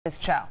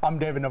Ciao. I'm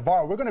David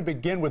Navarro. We're going to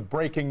begin with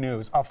breaking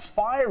news. A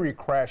fiery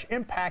crash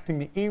impacting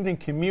the evening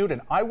commute.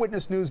 An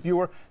Eyewitness News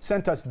viewer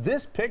sent us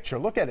this picture.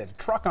 Look at it. A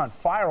truck on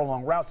fire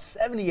along Route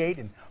 78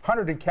 in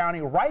Hunterdon County.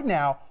 Right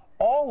now,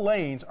 all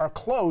lanes are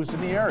closed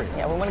in the area.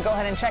 Yeah, we want to go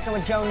ahead and check in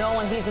with Joe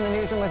Nolan. He's in the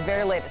newsroom with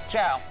very latest.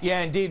 Joe.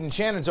 Yeah, indeed. And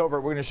Shannon's over.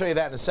 We're going to show you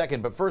that in a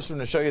second. But first, we're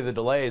going to show you the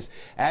delays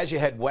as you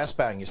head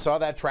westbound. You saw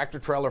that tractor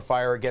trailer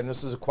fire again.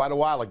 This is quite a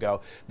while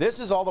ago. This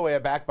is all the way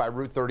back by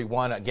Route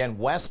 31, again,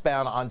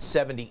 westbound on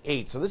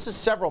 78. So this is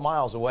several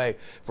miles away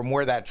from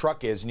where that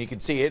truck is. And you can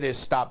see it is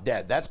stopped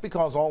dead. That's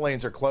because all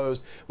lanes are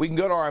closed. We can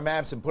go to our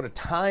maps and put a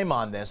time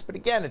on this. But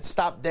again, it's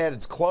stopped dead.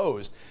 It's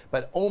closed.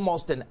 But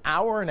almost an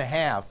hour and a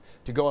half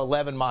to go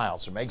 11 miles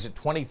from exit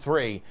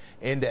 23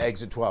 into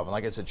exit 12. And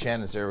like I said,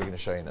 Shannon's there. We're going to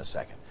show you in a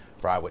second.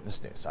 For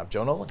Eyewitness News, I'm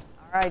Joe Nolan.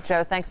 All right,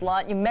 Joe, thanks a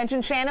lot. You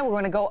mentioned Shannon. We're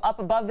going to go up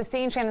above the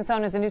scene. Shannon's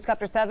on is a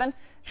Newscopter 7.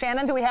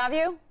 Shannon, do we have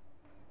you?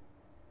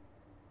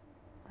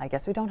 I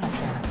guess we don't have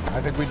Shannon.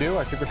 I think we do.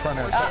 I think we're trying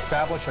to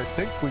establish. I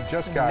think we've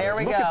just got there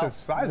it. Look at the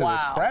size of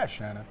this crash,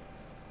 Shannon.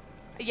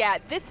 Yeah,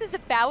 this is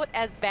about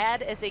as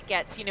bad as it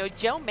gets. You know,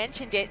 Joe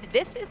mentioned it.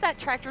 This is that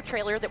tractor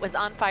trailer that was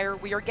on fire.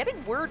 We are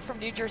getting word from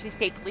New Jersey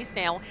State Police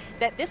now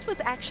that this was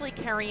actually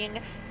carrying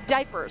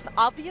diapers.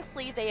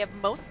 Obviously, they have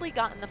mostly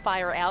gotten the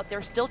fire out.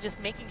 They're still just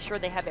making sure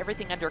they have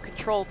everything under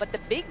control. But the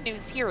big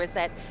news here is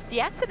that the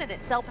accident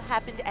itself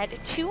happened at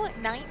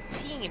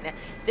 2:19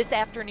 this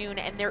afternoon,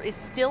 and there is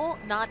still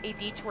not a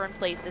detour in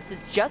place. This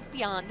is just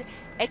beyond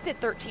exit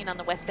 13 on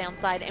the westbound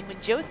side. And when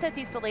Joe said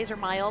these delays are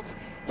miles,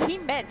 he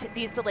meant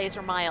these delays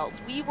are miles.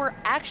 We were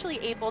actually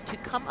able to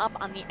come up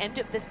on the end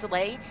of this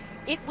delay.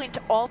 It went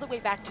all the way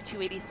back to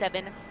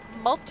 287,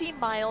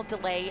 multi-mile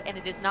delay, and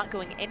it is not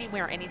going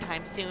anywhere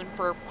anytime soon.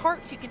 For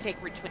parts, you can take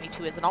Route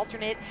 22 as an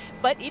alternate,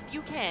 but if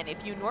you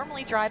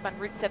normally drive on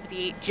Route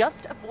 78,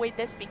 just avoid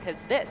this because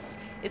this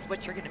is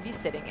what you're going to be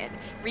sitting in.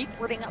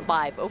 Reporting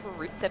live over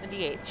Route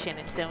 78,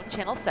 Shannon's Zone,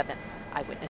 Channel 7, Eyewitness.